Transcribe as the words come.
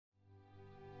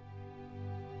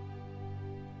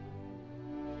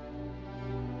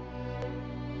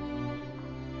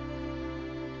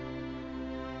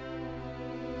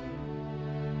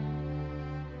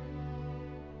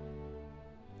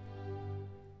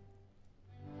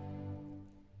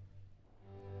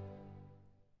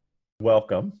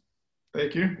Welcome.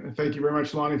 Thank you. And thank you very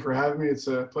much, Lonnie, for having me. It's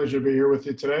a pleasure to be here with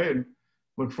you today and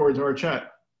look forward to our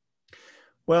chat.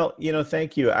 Well,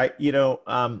 thank you.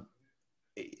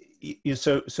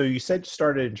 So you said you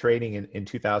started in training in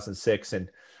 2006 and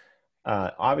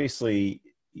obviously,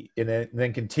 and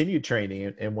then continued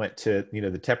training and went to,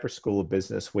 the Tepper School of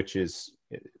Business, which is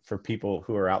for people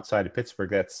who are outside of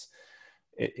Pittsburgh.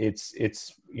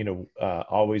 It's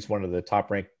always one of the top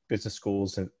ranked business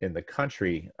schools in the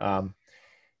country.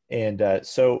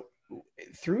 So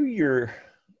through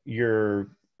your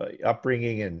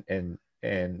upbringing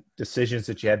and decisions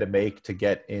that you had to make to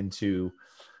get into,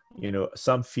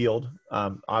 some field,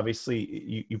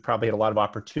 obviously you probably had a lot of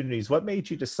opportunities. What made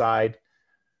you decide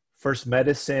first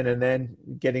medicine and then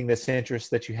getting this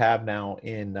interest that you have now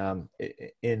in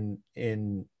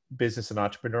business and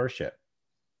entrepreneurship?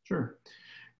 Sure.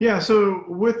 Yeah. So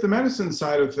with the medicine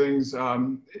side of things,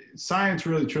 science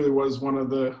really truly was one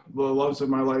of the loves of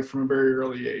my life from a very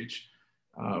early age.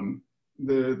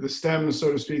 The STEM,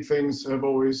 so to speak, things have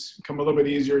always come a little bit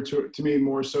easier to me,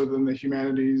 more so than the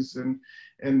humanities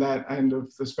and that end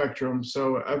of the spectrum.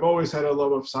 So I've always had a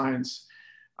love of science.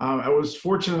 I was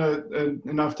fortunate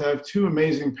enough to have two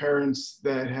amazing parents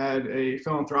that had a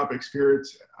philanthropic spirit,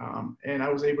 and I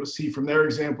was able to see from their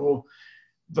example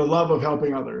the love of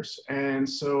helping others. And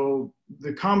so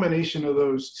the combination of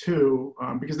those two,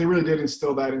 because they really did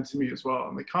instill that into me as well,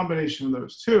 and the combination of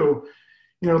those two,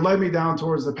 led me down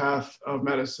towards the path of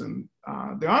medicine.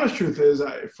 The honest truth is,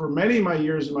 for many of my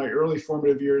years, in my early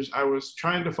formative years, I was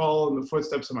trying to follow in the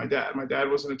footsteps of my dad. My dad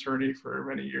was an attorney for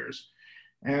many years.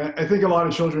 And I think a lot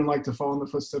of children like to follow in the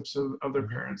footsteps of their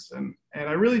parents. And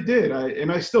I really did.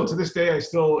 I still, to this day, I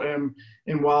still am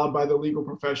enthralled by the legal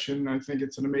profession. I think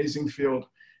it's an amazing field.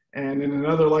 And in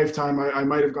another lifetime, I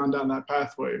might have gone down that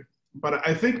pathway. But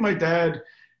I think my dad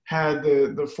had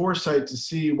the foresight to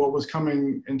see what was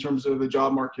coming in terms of the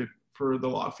job market for the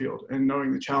law field, and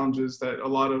knowing the challenges that a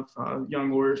lot of young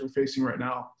lawyers are facing right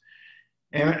now.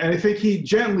 And I think he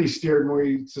gently steered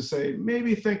me to say,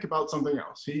 maybe think about something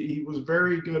else. He was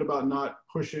very good about not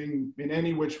pushing in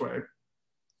any which way,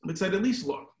 but said, at least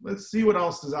look, let's see what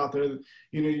else is out there.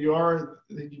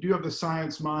 You do have the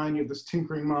science mind, you have this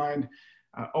tinkering mind.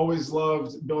 Always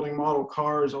loved building model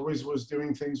cars, always was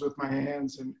doing things with my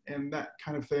hands and that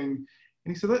kind of thing.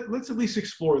 And he said, let's at least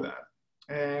explore that.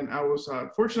 And I was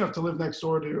fortunate enough to live next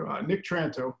door to Nick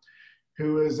Tranto,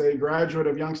 who is a graduate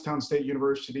of Youngstown State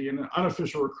University and an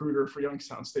unofficial recruiter for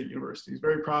Youngstown State University. He's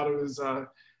very proud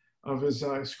of his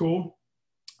school.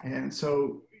 And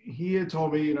so he had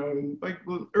told me, in like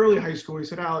early high school, he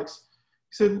said, Alex,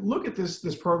 he said, look at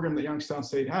this program that Youngstown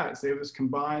State has. They have this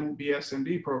combined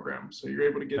BS-MD program. So you're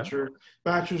able to get your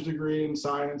bachelor's degree in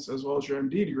science as well as your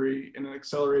MD degree in an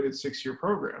accelerated 6-year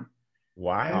program.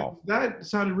 Wow. And that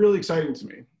sounded really exciting to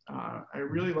me. I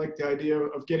really liked the idea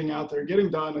of getting out there, getting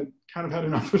done, and kind of had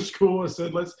enough of school. I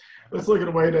said, let's look at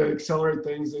a way to accelerate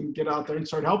things and get out there and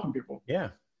start helping people. Yeah.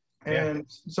 And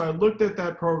so I looked at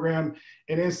that program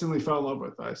and instantly fell in love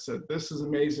with it. I said, this is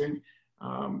amazing.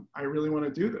 I really want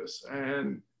to do this.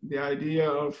 And the idea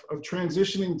of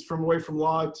transitioning away from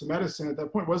law to medicine at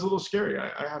that point was a little scary,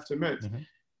 I have to admit. Mm-hmm.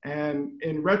 And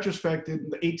in retrospect, did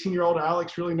the 18-year-old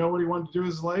Alex really know what he wanted to do in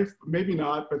his life? Maybe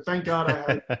not, but thank God I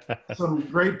had some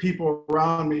great people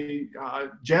around me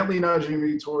gently nudging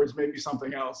me towards maybe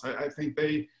something else. I think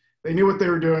they knew what they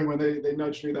were doing when they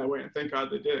nudged me that way, and thank God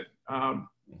they did.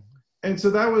 And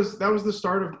so that was the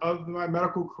start of my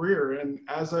medical career. And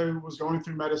as I was going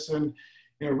through medicine,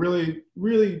 really,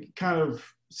 really kind of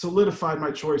solidified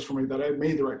my choice for me, that I had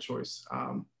made the right choice.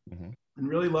 And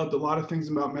really loved a lot of things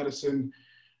about medicine.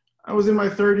 I was in my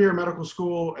 3rd year of medical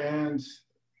school, and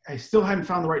I still hadn't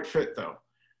found the right fit, though.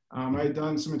 I had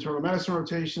done some internal medicine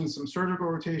rotations, some surgical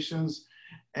rotations,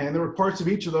 and there were parts of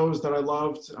each of those that I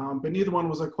loved, but neither one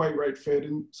was a quite right fit.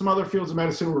 And some other fields of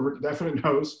medicine were definite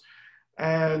no's.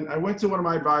 And I went to one of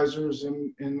my advisors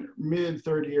in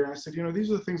mid-3rd year, and I said,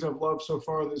 these are the things I've loved so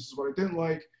far. This is what I didn't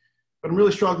like, but I'm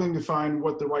really struggling to find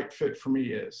what the right fit for me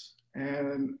is.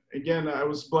 And again, I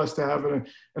was blessed to have an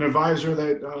advisor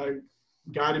that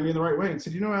guided me in the right way and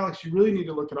said, Alex, you really need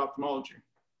to look at ophthalmology.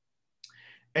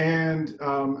 And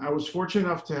I was fortunate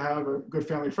enough to have a good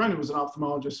family friend who was an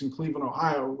ophthalmologist in Cleveland,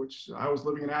 Ohio, which I was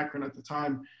living in Akron at the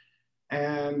time.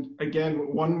 And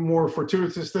again, one more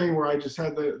fortuitous thing where I just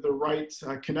had the right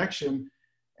connection.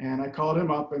 And I called him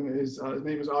up, and his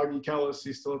name is Augie Kellis.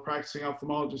 He's still a practicing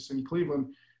ophthalmologist in Cleveland.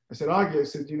 I said, Augie, I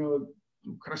said,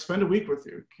 can I spend a week with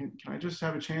you? Can I just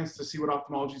have a chance to see what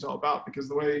ophthalmology is all about? Because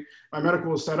the way my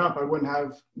medical was set up,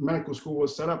 medical school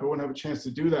was set up, I wouldn't have a chance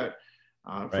to do that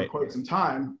for quite some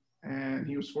time. And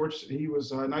he was fortunate. He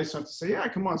was nice enough to say, yeah,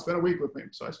 come on, spend a week with me.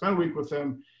 So I spent a week with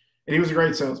him, and he was a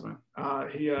great salesman.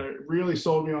 He really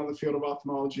sold me on the field of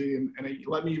ophthalmology, and he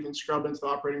let me even scrub into the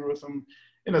operating room with him.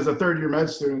 And as a third-year med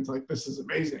student, like, this is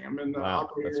amazing. I'm in the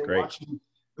operating room watching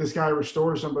this guy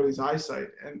restore somebody's eyesight.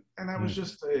 And that was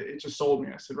just, it just sold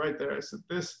me. I said right there, I said,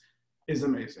 this is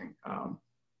amazing.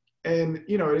 And,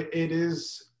 you know, it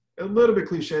is a little bit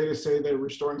cliche to say that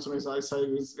restoring somebody's eyesight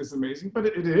is amazing, but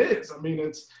it is. I mean,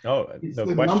 it's no the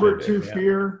question number two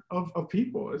fear of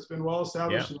people. It's been well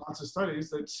established in lots of studies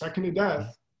that second to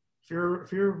death, fear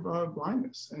of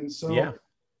blindness. And so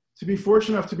to be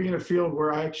fortunate enough to be in a field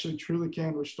where I actually truly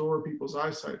can restore people's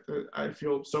eyesight, that I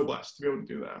feel so blessed to be able to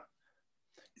do that.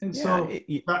 And so,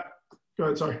 go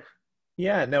ahead, sorry.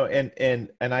 Yeah, no, and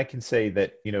I can say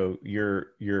that, you know,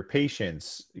 your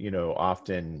patients, you know,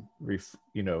 often,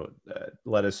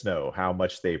 let us know how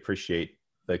much they appreciate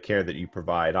the care that you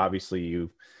provide. Obviously,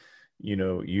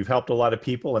 you've helped a lot of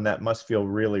people, and that must feel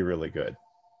really, really good.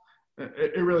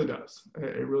 It really does.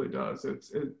 It really does.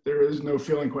 There is no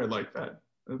feeling quite like that.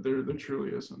 There truly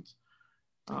isn't.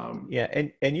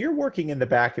 And you're working in the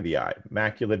back of the eye,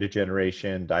 macular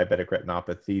degeneration, diabetic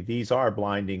retinopathy. These are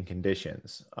blinding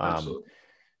conditions. Absolutely.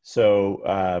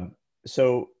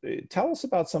 So tell us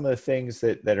about some of the things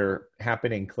that are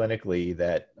happening clinically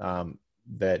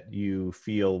that you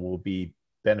feel will be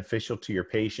beneficial to your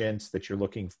patients, that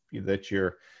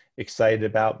you're excited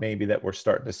about, maybe that we're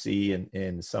starting to see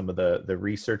in some of the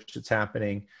research that's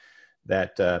happening,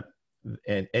 that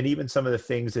and even some of the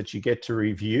things that you get to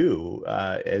review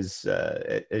as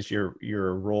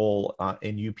your role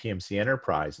in UPMC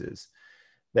enterprises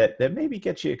that maybe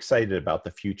get you excited about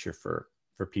the future for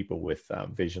people with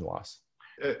vision loss.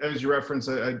 As you referenced,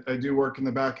 I do work in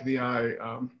the back of the eye.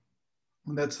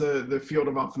 That's the field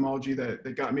of ophthalmology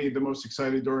that got me the most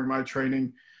excited during my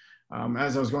training.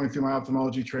 As I was going through my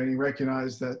ophthalmology training,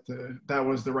 recognized that that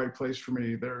was the right place for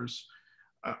me. There's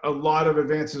a lot of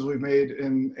advances we've made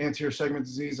in anterior segment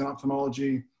disease and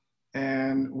ophthalmology,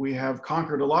 and we have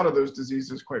conquered a lot of those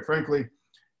diseases, quite frankly.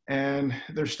 And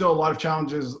there's still a lot of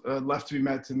challenges left to be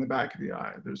met in the back of the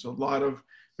eye. There's a lot of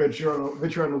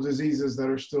vitreo-retinal diseases that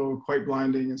are still quite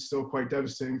blinding and still quite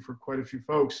devastating for quite a few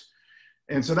folks.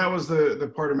 And so that was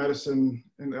the part of medicine,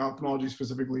 and the ophthalmology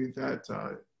specifically,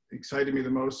 that excited me the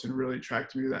most and really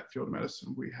attracted me to that field of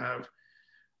medicine. We have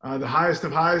the highest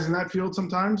of highs in that field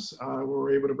sometimes, where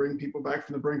we're able to bring people back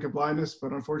from the brink of blindness,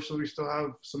 but unfortunately we still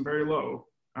have some very low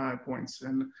points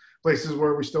and places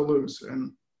where we still lose.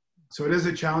 And so it is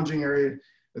a challenging area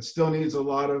that still needs a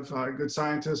lot of good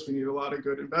scientists. We need a lot of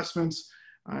good investments,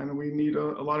 and we need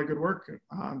a lot of good work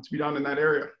to be done in that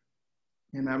area.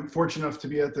 And I'm fortunate enough to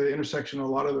be at the intersection of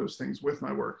a lot of those things with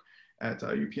my work at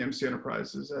UPMC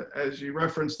Enterprises. As you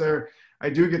referenced there, I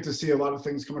do get to see a lot of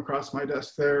things come across my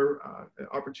desk there,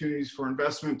 opportunities for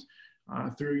investment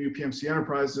through UPMC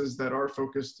Enterprises that are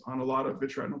focused on a lot of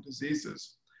vitreo-retinal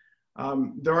diseases.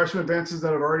 There are some advances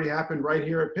that have already happened right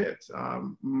here at Pitt.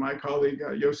 My colleague,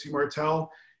 Yossi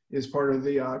Martel, is part of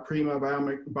the PRIMA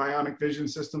bionic vision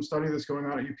system study that's going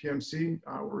on at UPMC.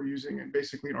 We're using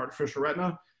basically an artificial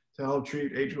retina to help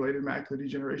treat age-related macular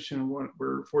degeneration. And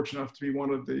we're fortunate enough to be one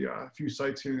of the few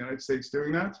sites here in the United States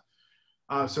doing that.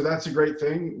 So that's a great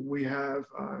thing. We have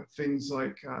things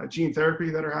like gene therapy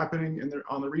that are happening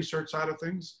on the research side of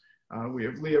things. We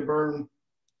have Leah Byrne,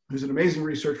 who's an amazing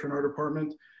researcher in our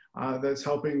department, that's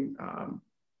helping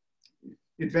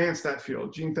advance that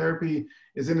field. Gene therapy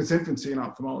is in its infancy in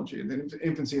ophthalmology, and in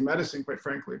infancy in medicine, quite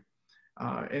frankly.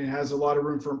 And it has a lot of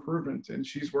room for improvement, and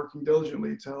she's working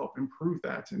diligently to help improve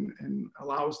that and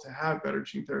allow us to have better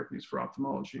gene therapies for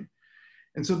ophthalmology.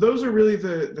 And so those are really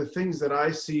the things that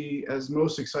I see as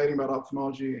most exciting about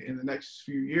ophthalmology in the next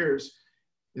few years,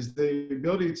 is the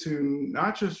ability to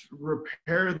not just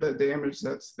repair the damage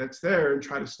that's there and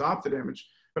try to stop the damage,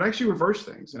 but actually reverse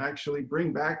things and actually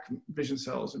bring back vision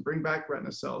cells and bring back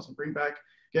retina cells and bring back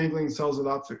ganglion cells of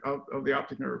the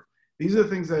optic nerve. These are the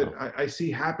things that I see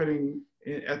happening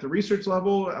at the research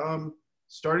level,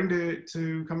 starting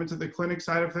to come into the clinic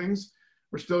side of things.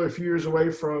 We're still a few years away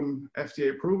from FDA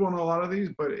approval on a lot of these,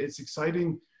 but it's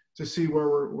exciting to see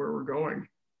where we're going.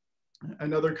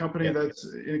 Another company that's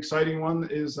an exciting one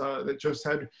is that just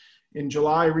had in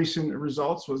July recent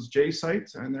results was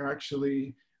J-Site, and they're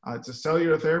actually it's a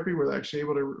cellular therapy where they're actually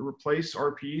able to replace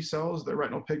RPE cells, the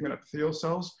retinal pigment epithelial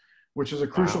cells, which is a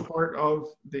crucial part of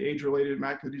the age-related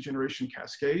macular degeneration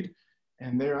cascade.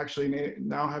 And they're actually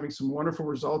now having some wonderful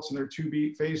results in their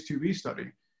phase 2B study.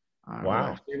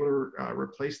 Wow. Able to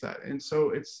replace that. And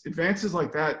so it's advances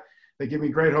like that that give me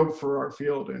great hope for our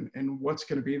field and what's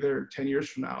going to be there 10 years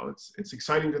from now. It's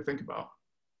exciting to think about.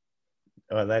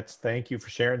 Thank you for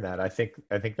sharing that. I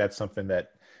think that's something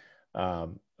that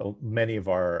many of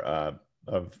our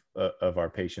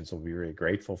patients will be really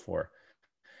grateful for.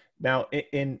 Now,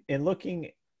 in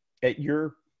looking at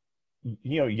your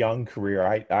young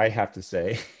career, I have to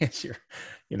say, it's your,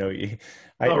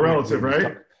 Oh, relative,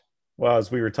 right? well,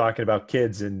 as we were talking about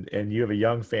kids, and you have a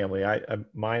young family,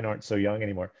 mine aren't so young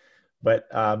anymore, but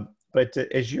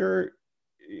as you're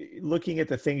looking at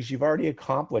the things you've already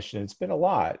accomplished, and it's been a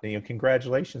lot,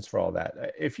 congratulations for all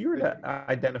that. If you were to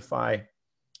identify,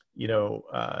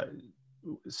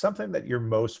 something that you're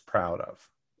most proud of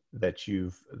that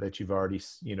you've already,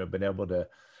 been able to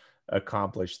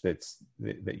accomplish, that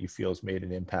you feel has made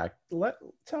an impact,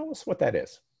 tell us what that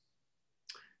is.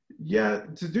 Yeah,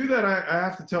 to do that, I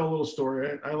have to tell a little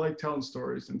story. I like telling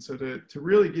stories. And so to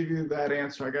really give you that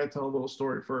answer, I got to tell a little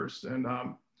story first. And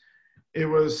it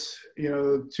was,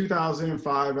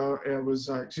 2005, it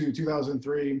was,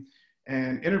 2003,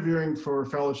 and interviewing for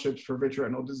fellowships for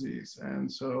vitreo-retinal disease. And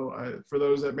so for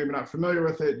those that maybe not familiar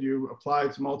with it, you apply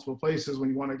to multiple places when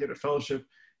you want to get a fellowship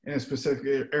in a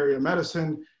specific area of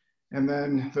medicine. And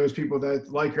then those people that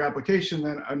like your application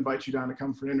then invite you down to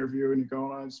come for an interview, and you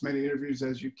go on as many interviews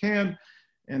as you can.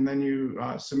 And then you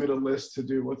submit a list to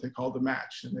do what they call the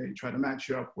match. And they try to match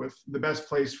you up with the best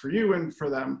place for you and for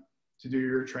them to do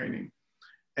your training.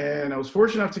 And I was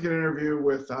fortunate enough to get an interview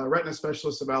with Retina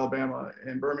Specialists of Alabama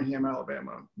in Birmingham,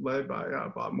 Alabama, led by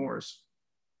Bob Morris.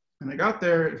 And I got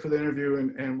there for the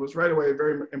interview and was right away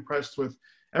very impressed with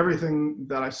everything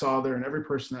that I saw there and every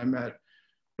person I met.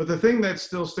 But the thing that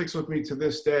still sticks with me to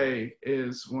this day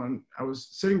is when I was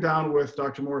sitting down with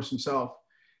Dr. Morris himself,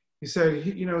 he said,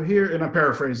 here, and I'm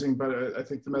paraphrasing, but I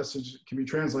think the message can be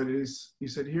translated. He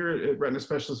said, here at Retina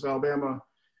Specialists of Alabama,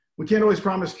 we can't always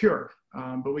promise cure,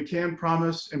 but we can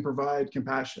promise and provide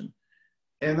compassion.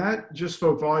 And that just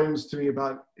spoke volumes to me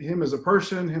about him as a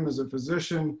person, him as a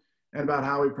physician, and about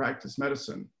how he practiced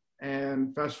medicine.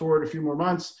 And fast forward a few more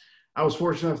months, I was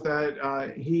fortunate enough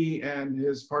that he and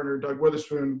his partner, Doug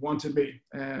Witherspoon, wanted me.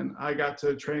 And I got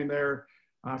to train there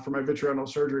for my vitreo-retinal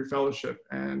surgery fellowship.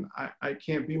 And I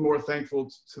can't be more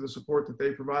thankful to the support that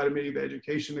they provided me, the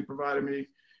education they provided me.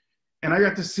 And I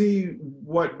got to see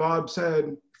what Bob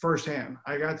said firsthand.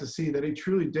 I got to see that he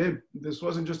truly did. This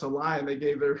wasn't just a line they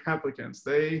gave their applicants.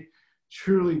 They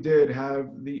truly did have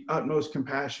the utmost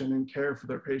compassion and care for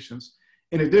their patients,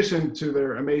 in addition to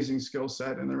their amazing skill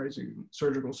set and their amazing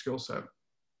surgical skill set.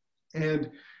 And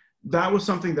that was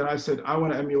something that I said, I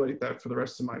want to emulate that for the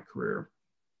rest of my career.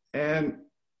 And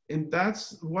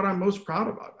that's what I'm most proud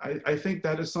about. I think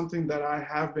that is something that I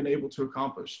have been able to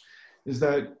accomplish, is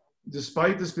that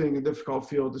despite this being a difficult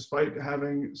field, despite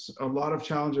having a lot of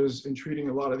challenges in treating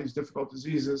a lot of these difficult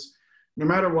diseases, no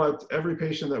matter what, every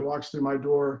patient that walks through my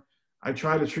door, I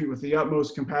try to treat with the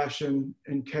utmost compassion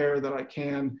and care that I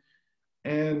can.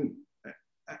 And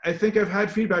I think I've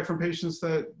had feedback from patients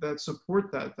that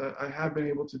support that I have been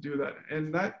able to do that.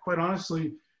 And that, quite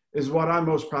honestly, is what I'm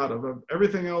most proud of. Of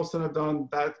everything else that I've done,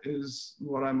 that is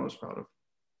what I'm most proud of.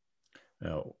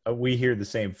 No, we hear the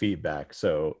same feedback.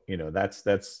 So,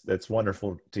 that's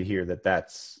wonderful to hear that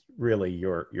that's really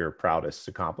your proudest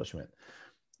accomplishment.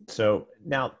 So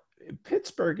now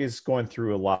Pittsburgh is going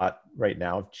through a lot right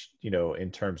now,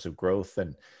 in terms of growth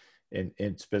and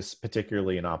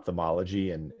particularly in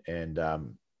ophthalmology and as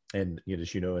in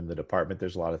the department,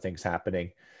 there's a lot of things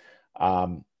happening.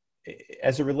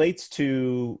 As it relates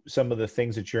to some of the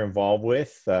things that you're involved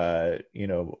with,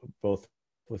 both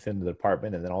within the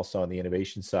department and then also on the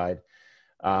innovation side,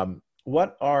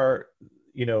 what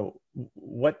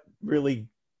really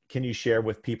can you share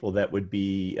with people that would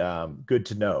be good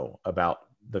to know about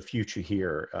the future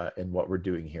here and what we're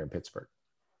doing here in Pittsburgh?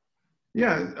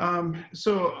 Yeah,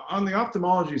 so on the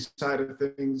ophthalmology side of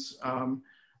things,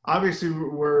 obviously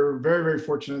we're very, very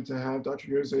fortunate to have Dr.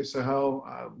 Jose Sahel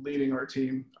leading our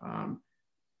team.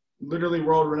 Literally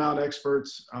world-renowned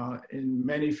experts in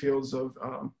many fields of,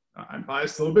 I'm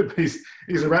biased a little bit, but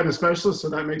he's a retina specialist, so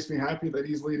that makes me happy that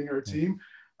he's leading our team.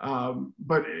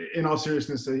 But in all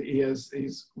seriousness,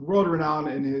 he's world-renowned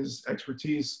in his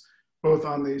expertise, both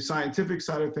on the scientific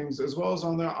side of things as well as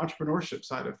on the entrepreneurship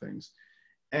side of things.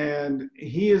 And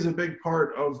he is a big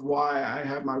part of why I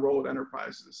have my role at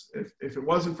Enterprises. If it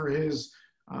wasn't for his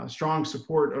strong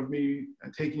support of me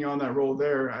taking on that role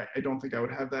there, I don't think I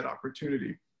would have that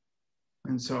opportunity.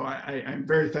 And so I'm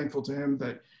very thankful to him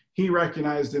that he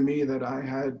recognized in me that I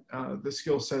had the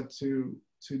skill set to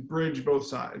bridge both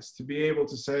sides, to be able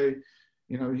to say,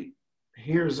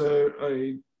 here's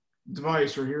a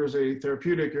device, or here's a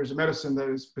therapeutic, here's a medicine that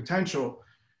is potential,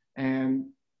 and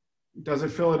does it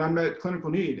fill an unmet clinical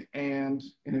need? And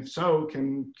if so,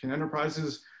 can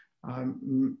enterprises,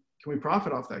 can we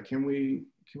profit off that? Can we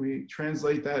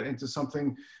translate that into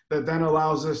something that then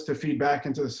allows us to feed back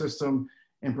into the system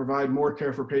and provide more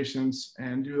care for patients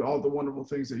and do all the wonderful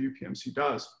things that UPMC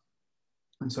does?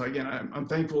 And so again, I'm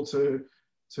thankful to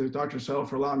Dr. Sell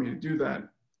for allowing me to do that.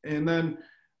 And then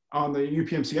on the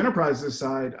UPMC Enterprises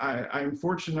side, I'm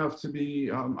fortunate enough to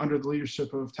be under the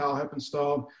leadership of Tal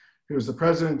Heppenstall, who is the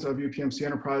president of UPMC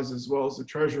Enterprises, as well as the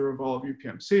treasurer of all of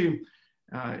UPMC.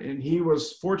 And he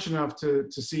was fortunate enough to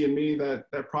see in me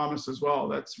that promise as well.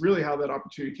 That's really how that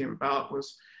opportunity came about.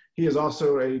 Was he is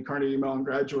also a Carnegie Mellon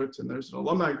graduate, and there's an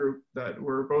alumni group that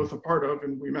we're both a part of,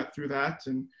 and we met through that.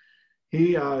 And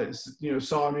he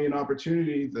saw in me an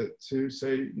opportunity to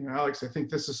say, Alex, I think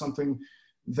this is something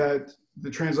that the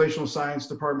translational science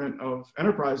department of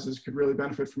enterprises could really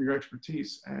benefit from your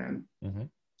expertise. And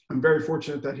I'm very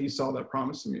fortunate that he saw that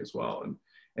promise in me as well.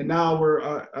 And now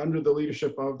we're under the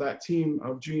leadership of that team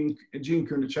of Jean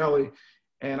Cunicelli.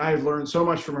 And I've learned so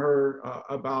much from her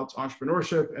about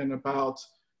entrepreneurship and about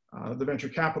the venture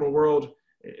capital world.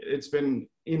 It's been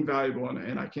invaluable.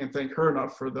 And I can't thank her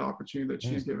enough for the opportunity that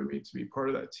she's given me to be part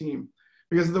of that team,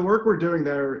 because the work we're doing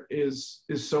there is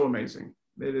so amazing.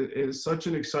 It is such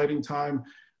an exciting time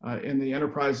in the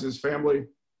enterprises family.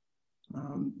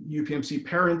 UPMC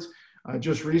parent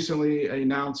just recently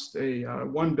announced a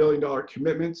 $1 billion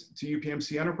commitment to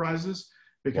UPMC Enterprises,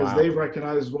 because they've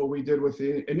recognized what we did with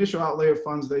the initial outlay of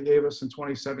funds they gave us in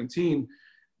 2017.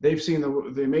 They've seen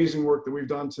the amazing work that we've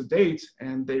done to date,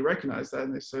 and they recognize that,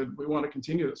 and they said, we want to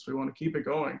continue this. We want to keep it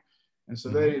going. And so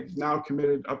they've now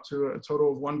committed up to a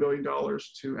total of $1 billion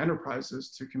to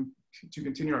enterprises to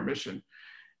continue our mission.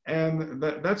 And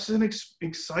that's an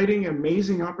exciting,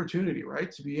 amazing opportunity,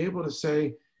 right? To be able to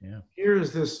say, here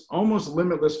is this almost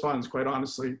limitless funds, quite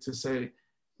honestly, to say,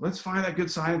 let's find that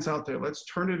good science out there. Let's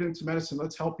turn it into medicine.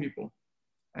 Let's help people.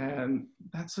 And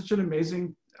that's such an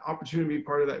amazing opportunity to be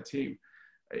part of that team.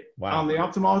 On the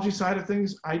ophthalmology side of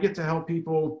things, I get to help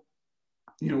people,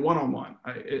 one-on-one.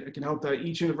 I can help that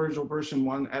each individual person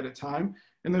one at a time.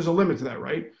 And there's a limit to that,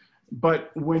 right?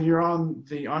 But when you're on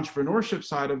the entrepreneurship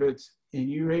side of it, and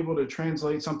you're able to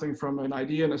translate something from an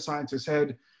idea in a scientist's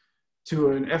head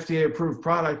to an FDA-approved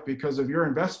product because of your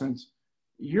investment,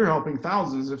 you're helping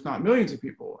thousands, if not millions of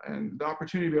people. And the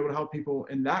opportunity to be able to help people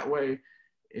in that way,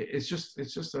 it's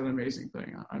just an amazing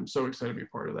thing. I'm so excited to be a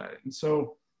part of that. And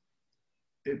so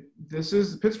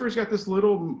Pittsburgh's got this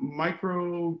little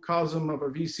microcosm of a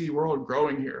VC world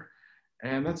growing here.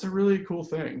 And that's a really cool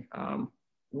thing.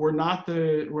 We're not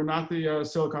the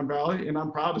Silicon Valley, and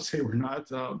I'm proud to say we're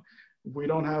not. We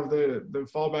don't have the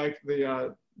fallback,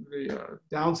 the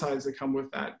downsides that come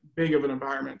with that big of an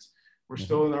environment. We're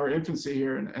still in our infancy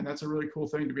here, and that's a really cool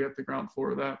thing to be at the ground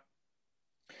floor of that.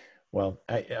 Well,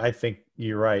 I think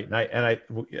you're right, and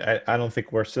I don't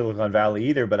think we're Silicon Valley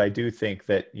either, but I do think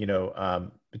that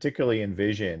particularly in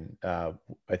vision,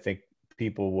 I think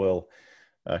people will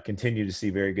continue to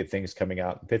see very good things coming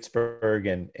out in Pittsburgh,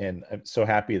 and I'm so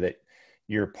happy that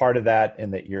you're part of that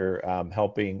and that you're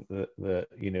helping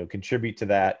the contribute to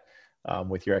that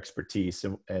with your expertise,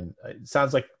 and it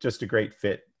sounds like just a great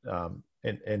fit,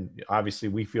 and obviously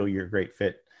we feel you're a great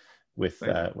fit with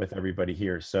everybody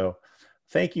here. So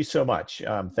thank you so much.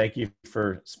 Thank you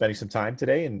for spending some time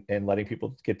today and letting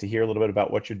people get to hear a little bit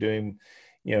about what you're doing,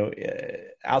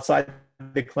 outside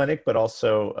the clinic, but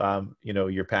also,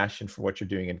 your passion for what you're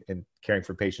doing and caring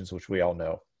for patients, which we all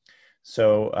know.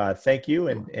 So thank you,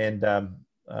 and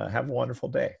have a wonderful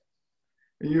day.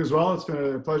 And you as well. It's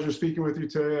been a pleasure speaking with you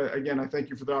today. Again, I thank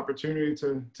you for the opportunity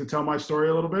to tell my story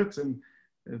a little bit, and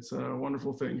it's a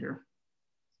wonderful thing here.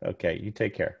 Okay, you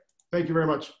take care. Thank you very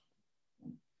much.